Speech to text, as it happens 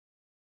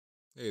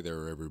Hey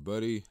there,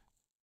 everybody.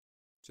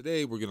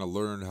 Today we're going to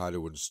learn how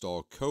to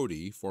install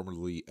Kodi,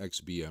 formerly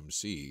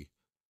XBMC,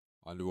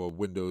 onto a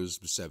Windows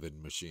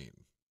 7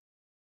 machine.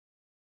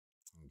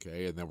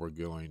 Okay, and then we're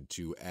going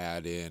to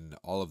add in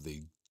all of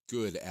the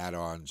good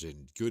add-ons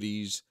and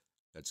goodies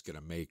that's going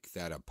to make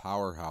that a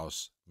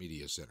powerhouse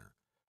media center.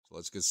 So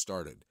let's get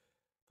started.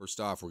 First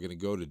off, we're going to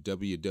go to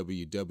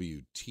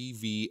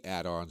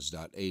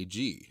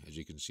www.tvaddons.ag, as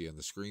you can see on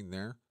the screen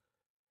there.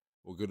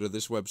 We'll go to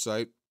this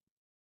website.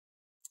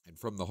 And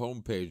from the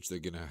home page, they're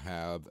going to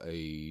have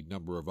a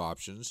number of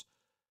options.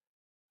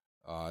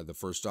 The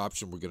first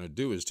option we're going to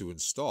do is to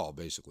install,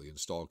 basically,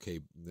 install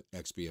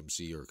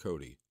XBMC or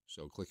Kodi.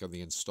 So click on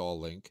the install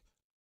link.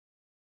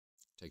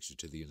 Takes you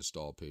to the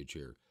install page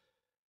here.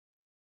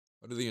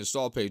 Under the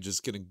install page,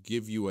 it's going to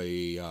give you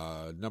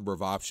a number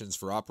of options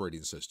for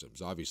operating systems.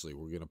 Obviously,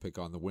 we're going to pick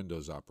on the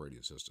Windows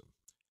operating system.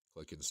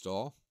 Click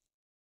install.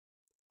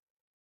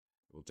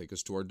 It will take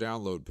us to our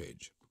download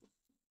page.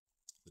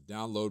 The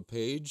download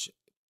page,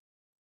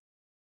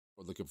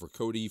 we're looking for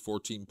Kodi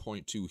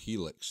 14.2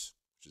 Helix,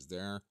 which is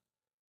there.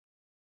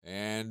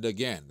 And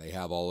again, they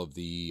have all of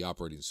the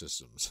operating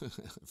systems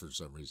for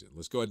some reason.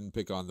 Let's go ahead and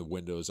pick on the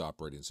Windows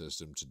operating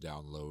system to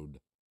download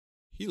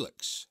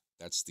Helix.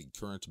 That's the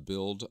current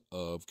build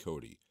of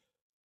Kodi.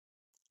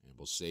 And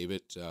we'll save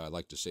it. I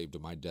like to save to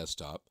my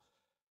desktop.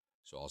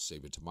 So I'll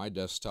save it to my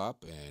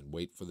desktop and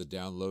wait for the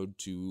download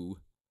to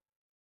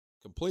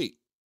complete.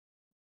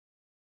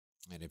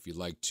 And if you'd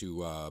like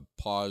to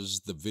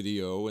pause the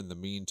video in the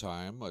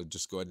meantime,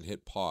 just go ahead and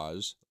hit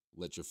pause,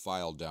 let your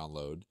file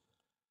download,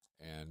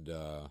 and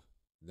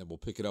then we'll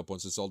pick it up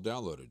once it's all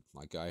downloaded.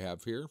 Like I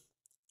have here,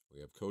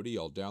 we have Kodi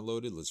all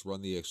downloaded. Let's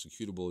run the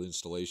executable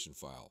installation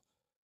file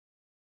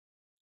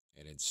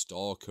and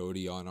install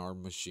Kodi on our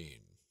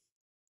machine.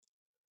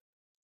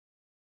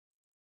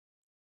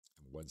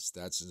 And once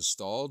that's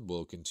installed,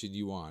 we'll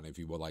continue on if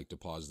you would like to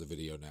pause the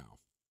video now.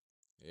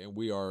 And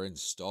we are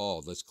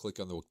installed. Let's click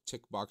on the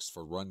tick box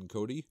for Run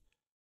Kodi.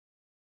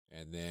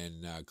 And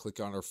then click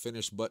on our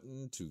Finish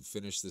button to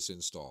finish this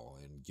install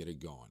and get it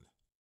going.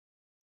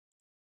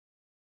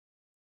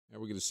 And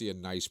we're going to see a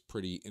nice,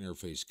 pretty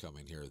interface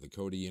coming here. The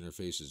Kodi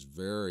interface is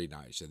very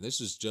nice. And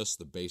this is just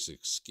the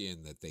basic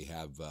skin that they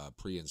have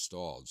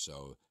pre-installed.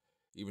 So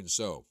even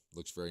so,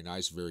 looks very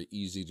nice, very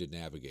easy to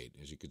navigate.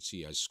 As you can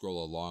see, I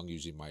scroll along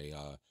using my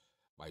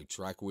my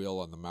track wheel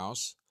on the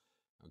mouse.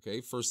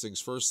 Okay, first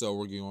things first, though,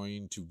 we're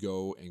going to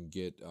go and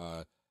get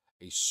a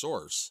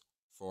source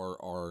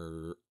for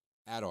our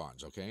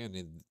add-ons, okay?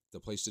 And the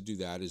place to do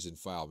that is in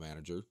File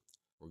Manager.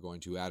 We're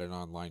going to add an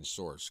online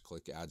source.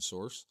 Click Add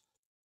Source.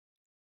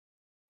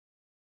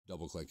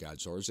 Double-click Add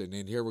Source. And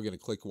in here, we're going to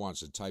click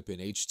once and type in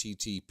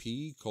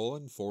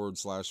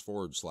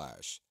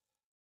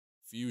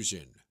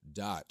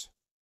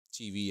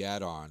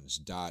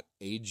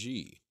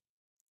http://fusion.tvaddons.ag.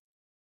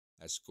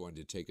 That's going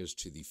to take us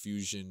to the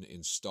Fusion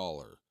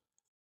installer.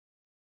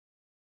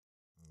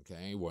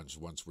 Okay,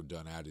 once we're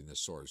done adding the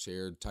source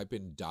here, type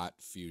in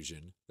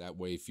 .fusion. That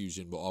way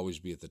Fusion will always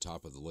be at the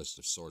top of the list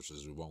of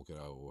sources. We won't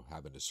go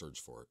having to search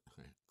for it.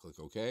 Click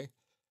OK.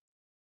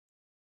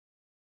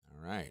 All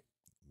right,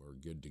 we're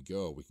good to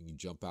go. We can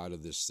jump out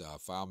of this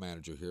file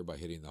manager here by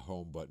hitting the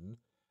home button.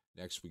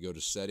 Next, we go to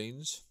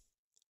settings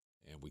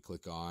and we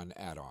click on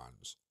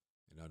add-ons.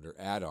 And under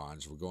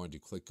add-ons, we're going to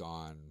click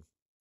on,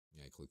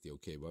 click the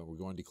OK button. We're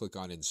going to click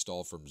on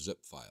install from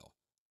zip file.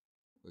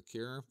 Click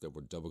here, then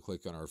we'll double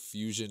click on our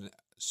Fusion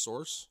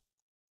source.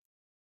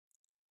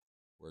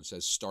 Where it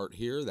says start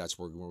here, that's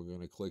where we're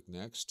going to click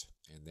next.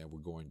 And then we're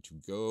going to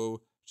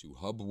go to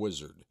Hub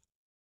Wizard.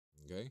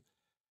 Okay,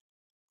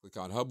 click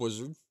on Hub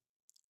Wizard,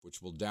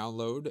 which will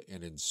download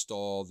and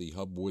install the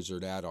Hub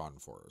Wizard add-on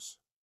for us,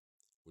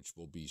 which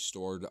will be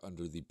stored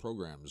under the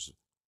programs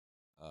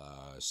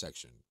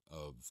section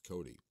of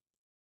Kodi.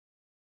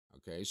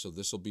 Okay, so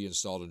this will be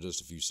installed in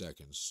just a few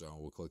seconds. So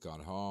we'll click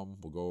on Home.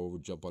 We'll go over,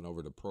 jump on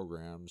over to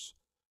Programs.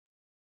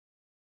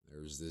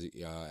 There's the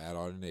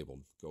add-on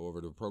enabled. Go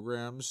over to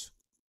Programs.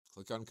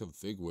 Click on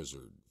Config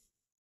Wizard.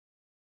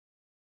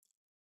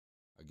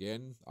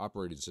 Again,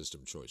 operating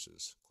system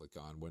choices. Click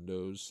on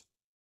Windows.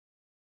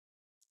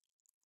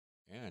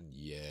 And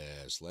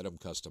yes, let them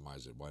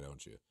customize it. Why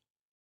don't you?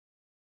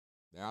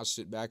 Now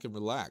sit back and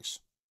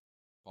relax.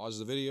 Pause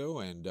the video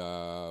and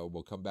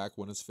we'll come back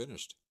when it's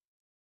finished.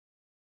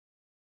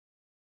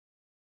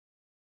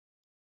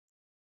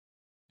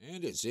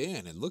 And it's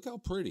in, and look how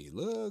pretty.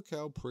 Look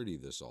how pretty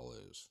this all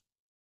is.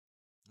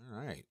 All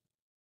right.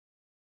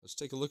 Let's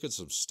take a look at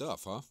some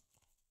stuff, huh?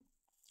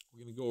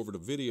 We're going to go over to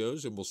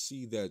videos, and we'll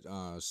see that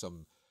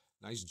some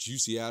nice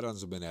juicy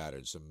add-ons have been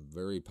added. Some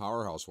very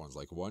powerhouse ones,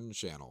 like One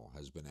Channel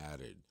has been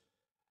added.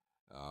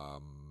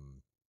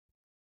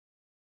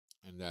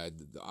 And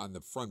on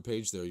the front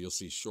page there, you'll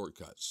see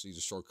shortcuts. These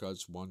are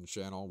shortcuts. One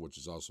Channel, which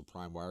is also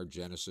PrimeWire.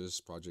 Genesis,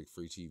 Project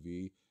Free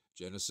TV.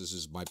 Genesis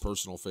is my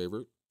personal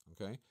favorite,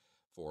 okay,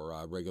 for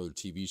regular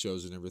TV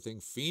shows and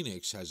everything.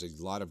 Phoenix has a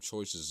lot of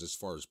choices as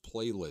far as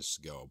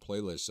playlists go.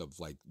 Playlists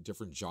of like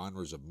different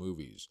genres of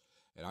movies.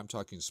 And I'm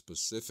talking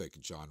specific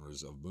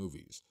genres of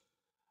movies,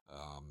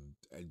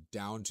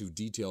 down to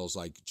details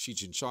like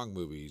Cheech and Chong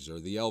movies or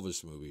the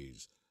Elvis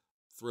movies,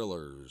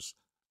 thrillers,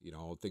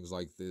 things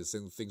like this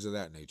and things of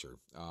that nature.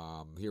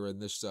 Here in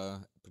this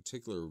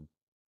particular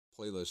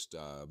playlist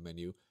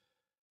menu,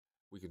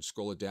 we can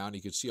scroll it down.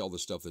 You can see all the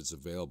stuff that's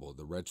available.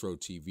 The retro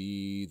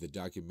TV, the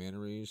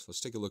documentaries. Let's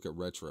take a look at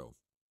retro.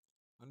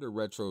 Under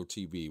retro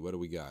TV, what do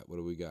we got?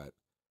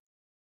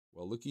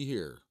 Well, looky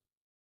here.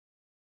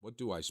 What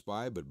do I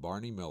spy but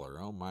Barney Miller?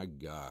 Oh, my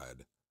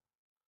God.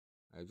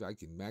 I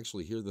can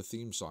actually hear the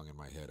theme song in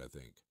my head, I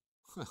think.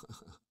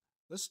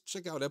 Let's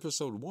check out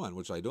episode 1,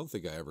 which I don't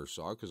think I ever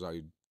saw because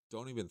I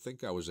don't even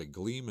think I was a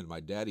gleam in my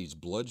daddy's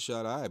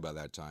bloodshot eye by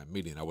that time,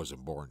 meaning I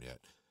wasn't born yet.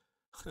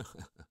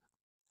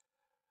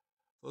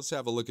 Let's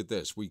have a look at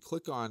this. We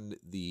click on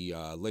the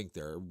link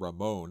there,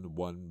 Ramon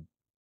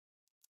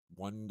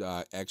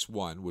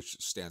 1X1,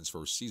 which stands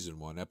for Season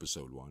 1,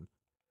 Episode 1.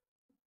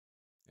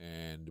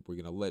 And we're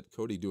going to let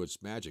Kodi do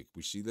its magic.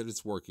 We see that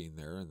it's working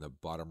there in the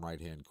bottom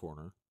right-hand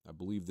corner. I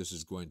believe this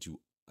is going to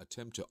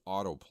attempt to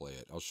autoplay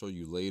it. I'll show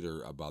you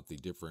later about the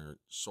different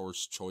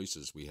source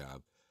choices we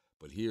have.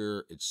 But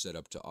here, it's set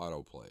up to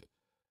autoplay.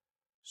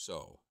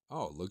 So,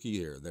 oh, looky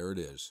here. There it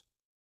is.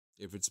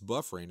 If it's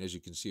buffering, as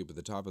you can see up at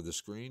the top of the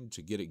screen,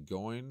 to get it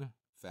going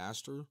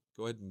faster,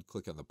 go ahead and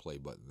click on the play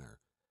button there.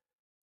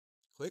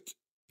 Click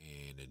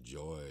and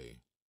enjoy.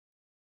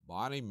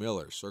 Bonnie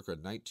Miller, circa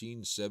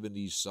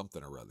 1970s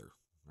something or other,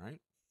 right?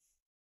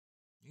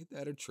 Ain't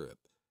that a trip?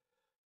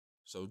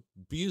 So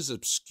be as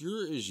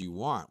obscure as you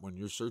want when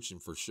you're searching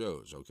for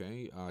shows,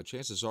 okay?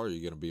 Chances are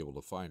you're going to be able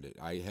to find it.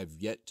 I have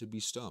yet to be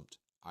stumped.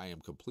 I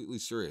am completely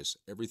serious.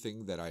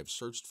 Everything that I've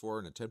searched for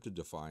and attempted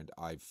to find,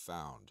 I've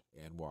found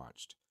and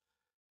watched.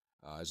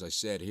 As I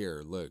said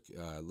here, look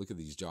at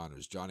these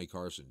genres. Johnny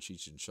Carson,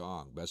 Cheech and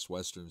Chong, Best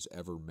Westerns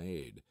Ever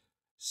Made,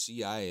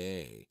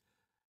 CIA,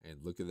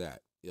 and look at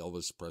that,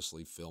 Elvis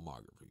Presley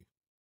filmography.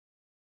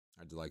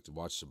 I'd like to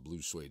watch some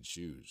blue suede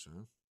shoes,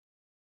 huh?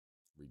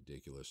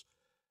 Ridiculous.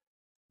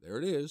 There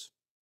it is.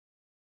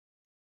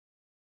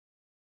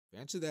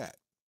 Fancy that.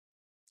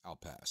 I'll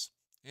pass.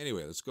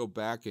 Anyway, let's go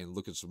back and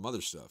look at some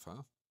other stuff,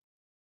 huh?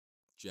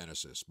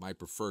 Genesis, my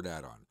preferred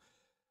add-on.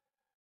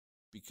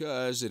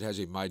 Because it has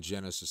a My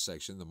Genesis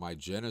section, the My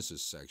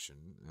Genesis section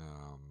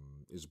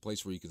is a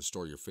place where you can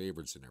store your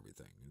favorites and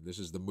everything. And this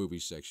is the movie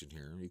section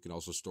here. You can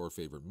also store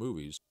favorite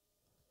movies.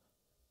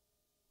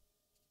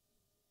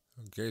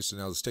 Okay, so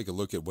now let's take a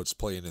look at what's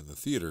playing in the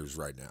theaters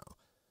right now.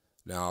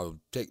 Now,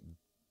 take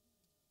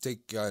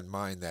in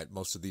mind that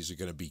most of these are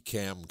going to be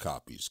camera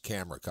copies,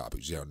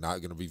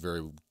 not going to be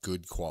very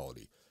good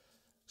quality.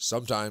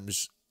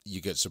 Sometimes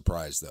you get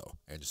surprised, though,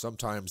 and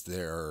sometimes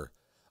they're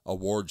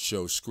award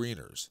show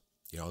screeners.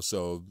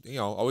 So,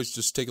 always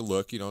just take a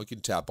look. You can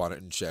tap on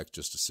it and check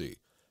just to see.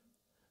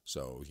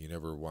 So, you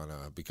never want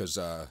to, because,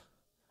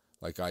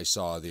 like I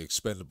saw The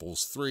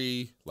Expendables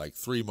 3, like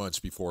 3 months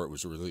before it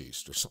was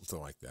released or something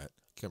like that.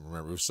 Can't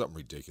remember. It was something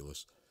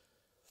ridiculous.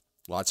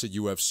 Lots of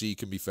UFC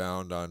can be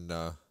found on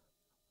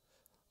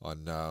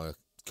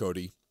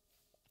Kodi.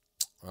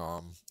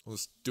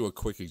 Let's do a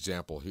quick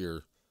example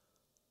here.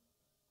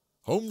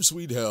 Home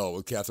Sweet Hell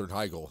with Katherine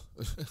Heigl.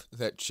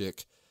 That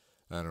chick,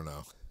 I don't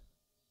know.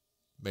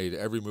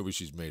 Every movie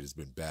she's made has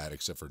been bad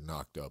except for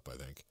Knocked Up, I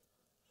think.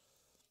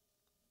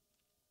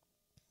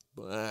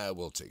 But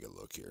we'll take a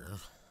look here.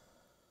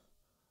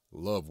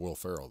 Love Will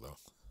Ferrell, though.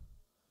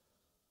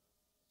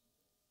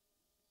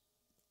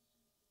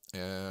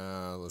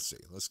 Let's see.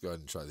 Let's go ahead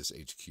and try this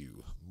HQ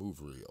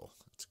Move Reel.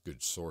 It's a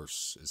good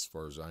source as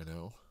far as I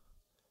know.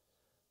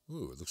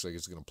 Ooh, it looks like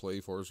it's going to play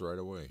for us right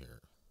away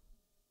here.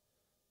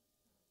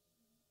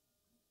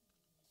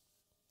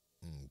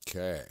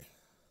 Okay.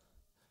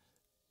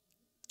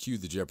 Cue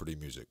the Jeopardy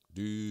music.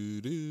 Do,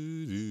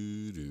 do,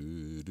 do,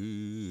 do,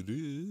 do,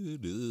 do,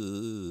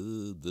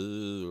 do,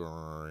 do.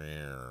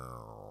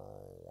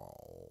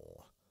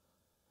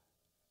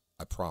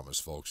 I promise,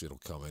 folks, it'll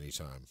come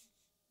anytime.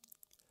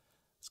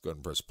 Let's go ahead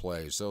and press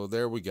play. So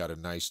there we got a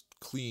nice,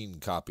 clean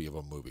copy of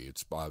a movie.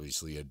 It's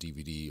obviously a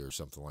DVD or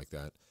something like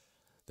that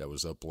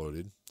was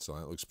uploaded. So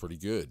that looks pretty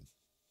good.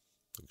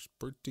 Looks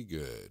pretty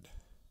good.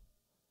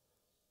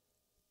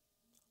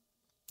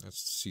 Let's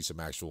see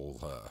some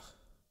actual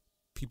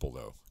people,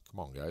 though. Come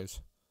on, guys.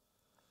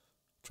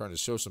 I'm trying to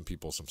show some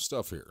people some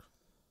stuff here.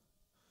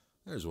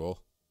 There's Will.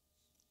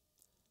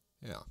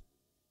 Yeah.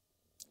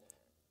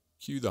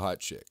 Cue the hot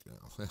chick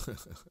now.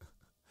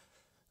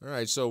 All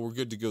right, so we're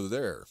good to go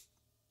there.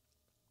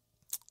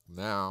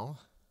 Now,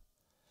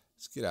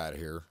 let's get out of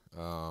here.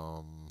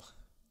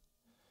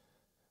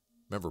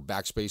 Remember,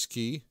 backspace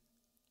key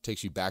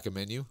takes you back a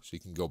menu, so you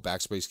can go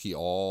backspace key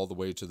all the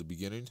way to the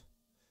beginning.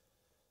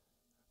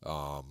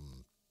 We're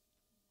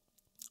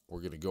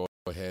going to go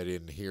ahead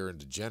in here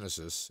into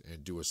Genesis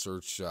and do a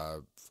search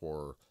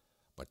for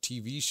my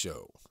TV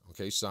show.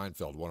 Okay,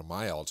 Seinfeld, one of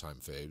my all-time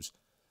faves.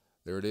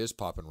 There it is,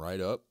 popping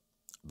right up.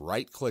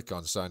 Right-click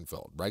on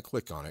Seinfeld.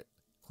 Right-click on it.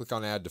 Click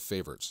on Add to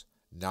Favorites.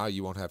 Now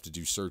you won't have to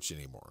do search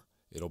anymore.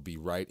 It'll be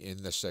right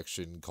in the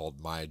section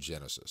called My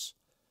Genesis.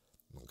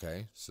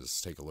 Okay, so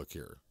let's take a look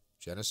here.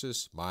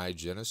 Genesis, My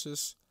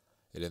Genesis.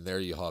 And in there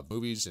you'll have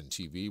movies and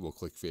TV. We'll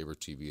click favorite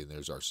TV, and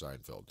there's our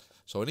Seinfeld.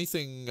 So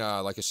anything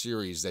like a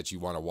series that you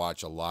want to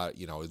watch a lot,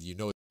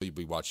 you'll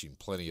be watching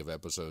plenty of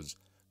episodes,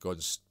 go ahead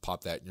and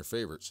pop that in your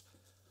favorites.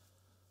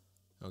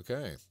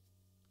 Okay.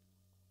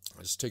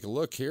 Let's take a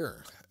look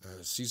here.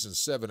 Season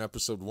 7,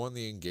 Episode 1,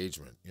 The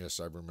Engagement. Yes,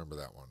 I remember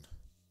that one.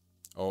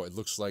 Oh, it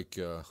looks like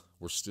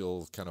we're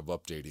still kind of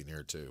updating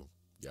here too,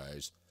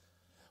 guys.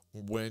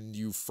 When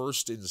you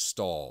first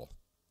install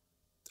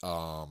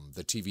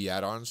the TV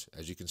add-ons,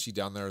 as you can see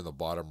down there in the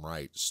bottom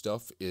right,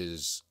 stuff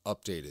is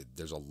updated.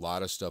 There's a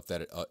lot of stuff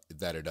that it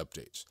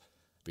updates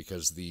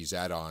because these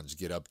add-ons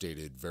get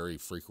updated very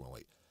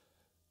frequently.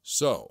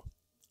 So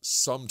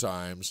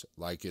sometimes,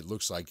 like it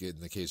looks like in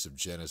the case of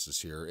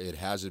Genesis here, it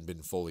hasn't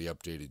been fully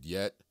updated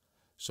yet.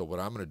 So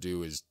what I'm going to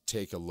do is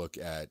take a look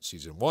at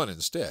Season 1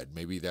 instead.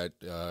 Maybe that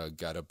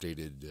got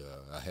updated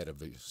ahead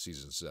of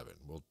Season 7.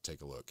 We'll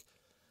take a look.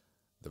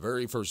 The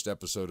very first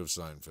episode of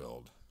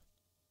Seinfeld.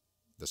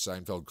 The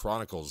Seinfeld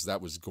Chronicles,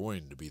 that was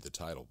going to be the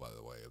title, by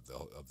the way,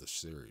 of the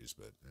series,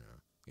 but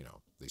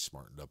they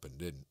smartened up and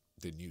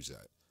didn't use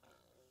that.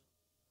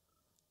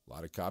 A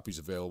lot of copies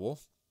available.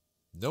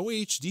 No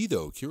HD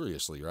though,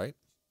 curiously, right?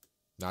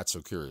 Not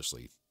so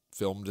curiously.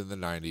 Filmed in the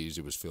 90s,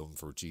 it was filmed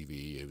for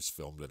TV, it was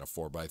filmed in a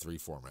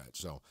 4:3 format,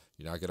 so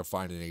you're not going to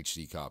find an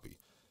HD copy.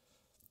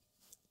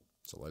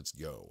 So let's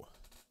go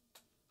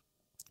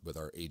with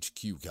our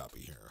HQ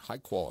copy here. High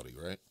quality,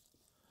 right?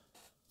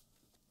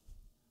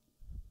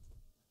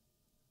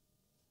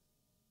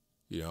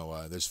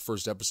 This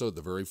first episode,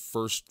 the very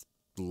first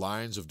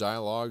lines of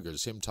dialogue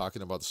is him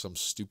talking about some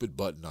stupid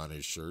button on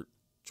his shirt,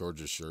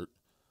 George's shirt.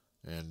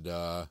 And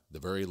the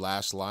very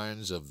last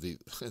lines of the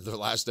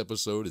last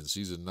episode in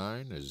Season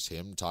 9 is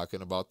him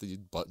talking about the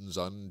buttons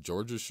on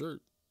George's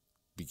shirt.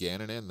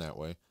 Began and end that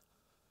way.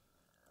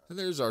 And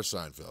there's our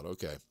Seinfeld.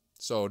 Okay.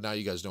 So now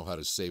you guys know how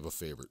to save a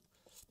favorite.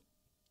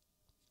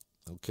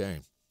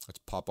 Okay. Let's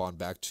pop on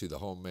back to the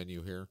home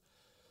menu here.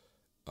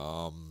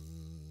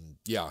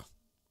 Yeah.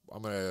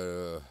 I'm going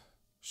to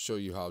show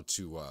you how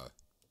to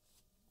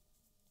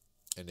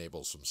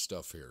enable some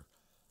stuff here.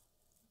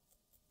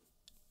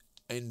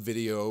 In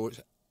video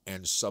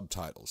and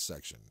subtitles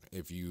section,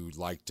 if you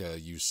like to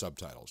use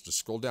subtitles, just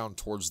scroll down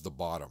towards the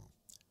bottom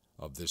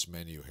of this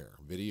menu here.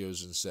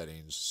 Videos and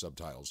settings,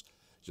 subtitles.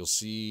 You'll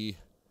see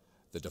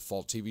the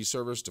default TV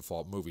service,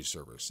 default movie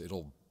service.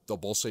 They'll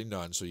both say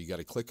none, so you got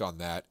to click on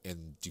that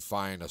and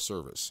define a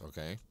service,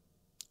 okay?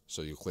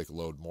 So you'll click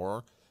load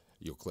more.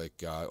 You'll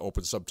click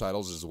open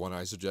subtitles is the one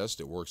I suggest.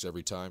 It works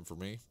every time for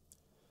me.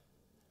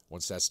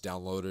 Once that's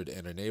downloaded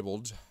and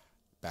enabled,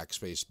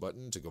 backspace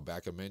button to go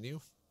back a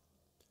menu.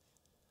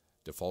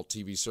 Default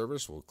TV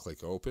service, we'll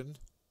click open.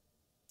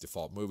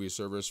 Default movie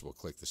service, we'll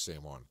click the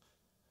same one.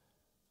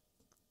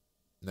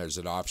 And there's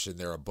an option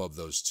there above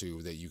those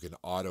two that you can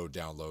auto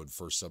download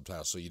for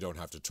subtitles, so you don't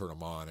have to turn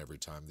them on every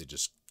time. They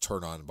just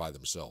turn on by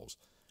themselves.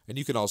 And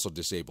you can also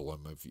disable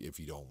them if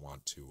you don't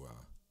want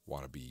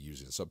to be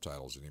using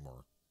subtitles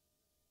anymore.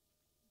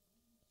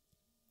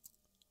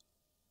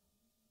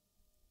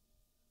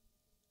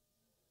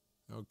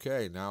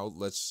 Okay, now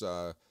let's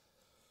oh,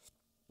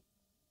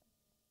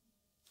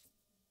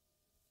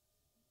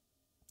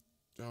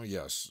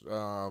 yes.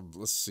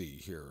 Let's see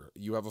here.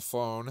 You have a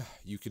phone.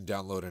 You can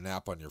download an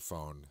app on your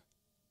phone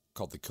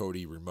called the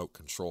Kodi Remote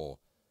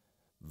Control.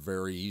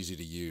 Very easy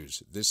to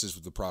use. This is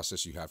the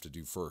process you have to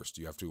do first.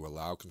 You have to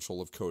allow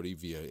control of Kodi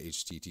via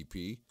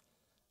HTTP.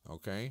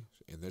 Okay,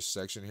 in this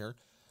section here.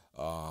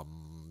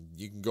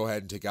 You can go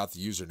ahead and take out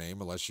the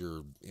username unless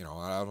you're,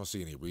 I don't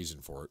see any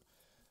reason for it.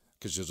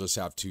 Because you'll just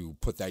have to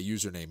put that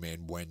username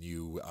in when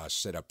you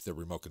set up the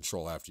remote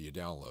control after you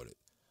download it.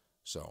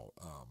 So,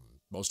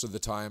 most of the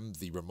time,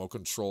 the remote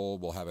control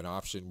will have an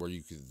option where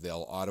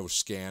they'll auto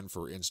scan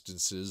for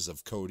instances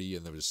of Kodi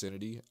in the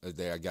vicinity.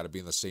 They got to be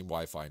in the same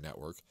Wi-Fi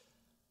network.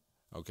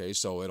 Okay,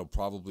 so it'll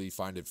probably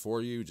find it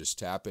for you. Just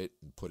tap it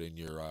and put in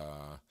your.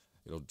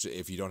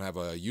 If you don't have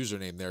a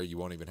username there, you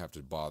won't even have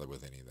to bother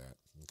with any of that.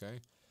 Okay.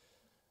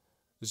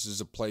 This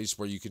is a place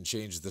where you can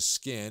change the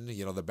skin.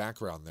 The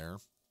background there.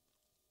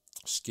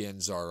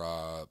 Skins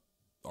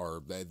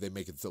they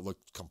make it look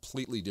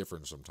completely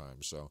different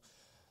sometimes. So.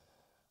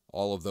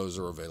 All of those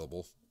are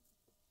available.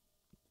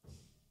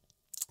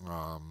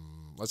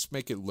 Let's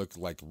make it look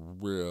like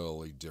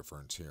really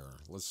different here.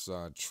 Let's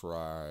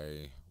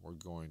try. We're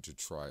going to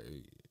try.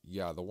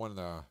 Yeah, the one.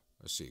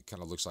 Let's see. It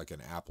kind of looks like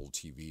an Apple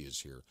TV is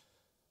here.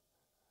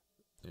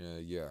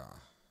 Yeah.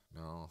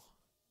 No.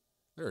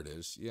 There it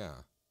is.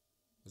 Yeah.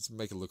 Let's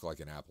make it look like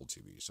an Apple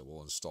TV. So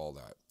we'll install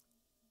that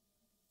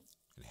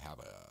and have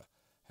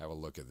a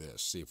look at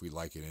this. See if we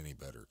like it any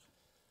better.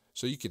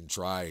 So you can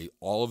try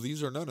all of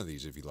these or none of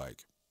these if you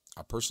like.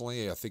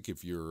 Personally, I think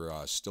if you're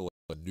still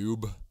a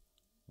noob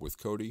with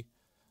Kodi,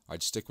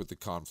 I'd stick with the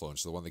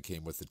Confluence, the one that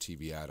came with the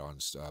TV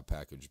add-ons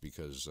package,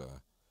 because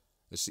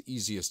it's the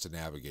easiest to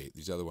navigate.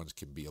 These other ones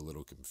can be a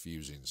little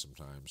confusing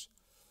sometimes.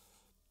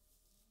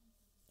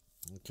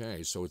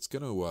 Okay, so it's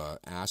going to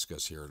ask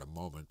us here in a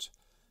moment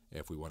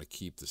if we want to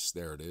keep this.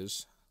 There it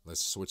is.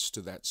 Let's switch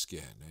to that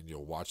skin, and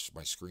you'll watch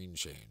my screen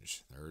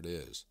change. There it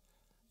is.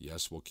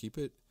 Yes, we'll keep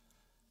it.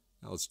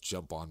 Now let's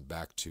jump on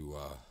back to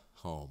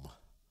home.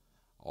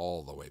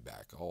 All the way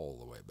back, all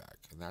the way back.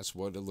 And that's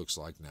what it looks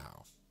like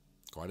now.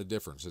 Quite a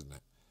difference, isn't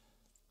it?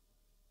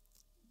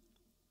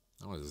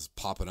 I don't know, it's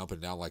popping up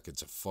and down like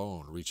it's a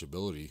phone,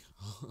 reachability.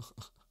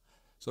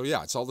 So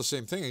yeah, it's all the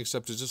same thing,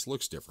 except it just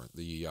looks different.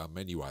 The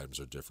menu items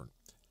are different,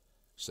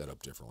 set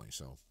up differently.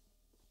 So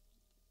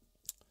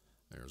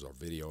there's our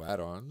video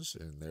add-ons,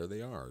 and there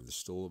they are. They're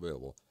still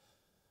available.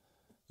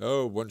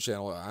 Oh, One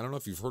Channel. I don't know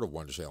if you've heard of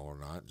One Channel or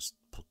not.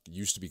 It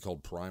used to be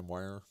called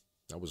PrimeWire.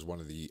 That was one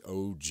of the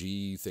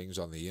OG things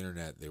on the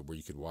internet where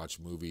you could watch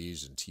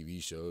movies and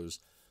TV shows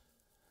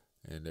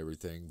and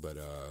everything. But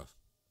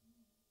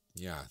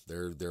yeah,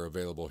 they're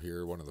available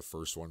here. One of the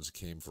first ones that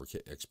came for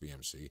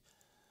XBMC.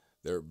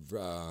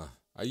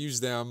 I use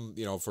them,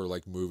 for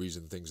like movies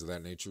and things of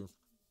that nature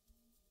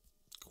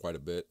quite a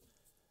bit.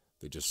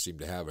 They just seem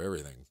to have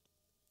everything.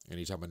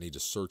 Anytime I need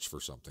to search for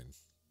something.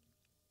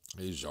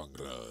 Hey,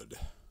 Jean-Claude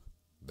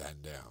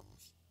Van Damme.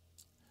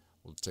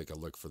 We'll take a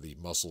look for the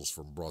Muscles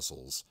from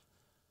Brussels.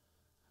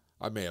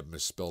 I may have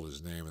misspelled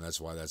his name, and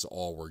that's why that's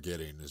all we're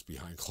getting is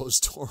behind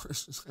closed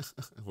doors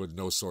with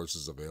no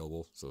sources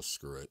available. So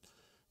screw it,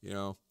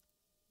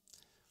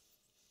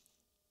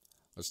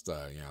 Let's go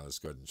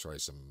ahead and try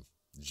some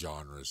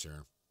genres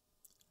here.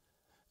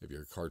 If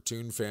you're a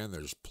cartoon fan,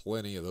 there's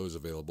plenty of those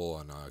available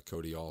on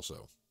Kodi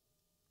also.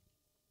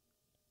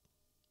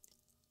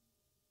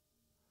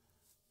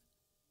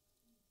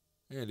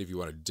 And if you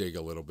want to dig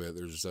a little bit,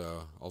 there's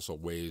also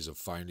ways of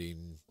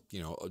finding,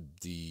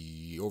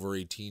 the over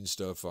 18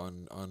 stuff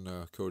on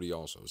Kodi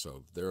also.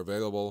 So they're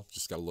available.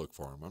 Just got to look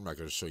for them. I'm not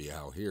going to show you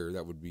how here.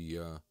 That would be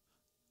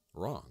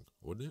wrong,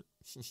 wouldn't it?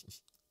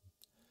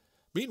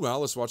 Meanwhile,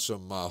 let's watch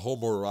some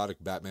homoerotic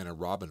Batman and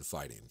Robin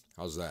fighting.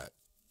 How's that?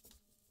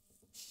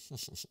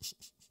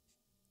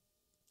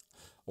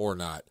 Or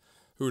not.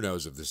 Who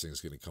knows if this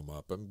thing's going to come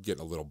up. I'm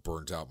getting a little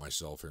burnt out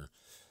myself here.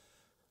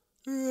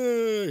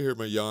 I hear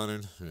my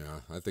yawning. Yeah,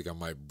 I think I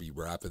might be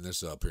wrapping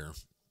this up here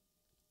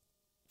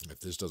if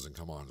this doesn't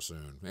come on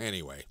soon.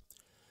 Anyway,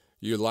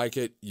 you like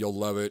it, you'll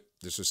love it.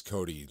 This is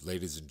Kodi.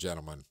 Ladies and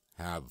gentlemen,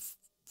 have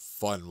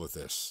fun with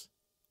this.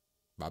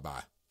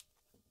 Bye-bye.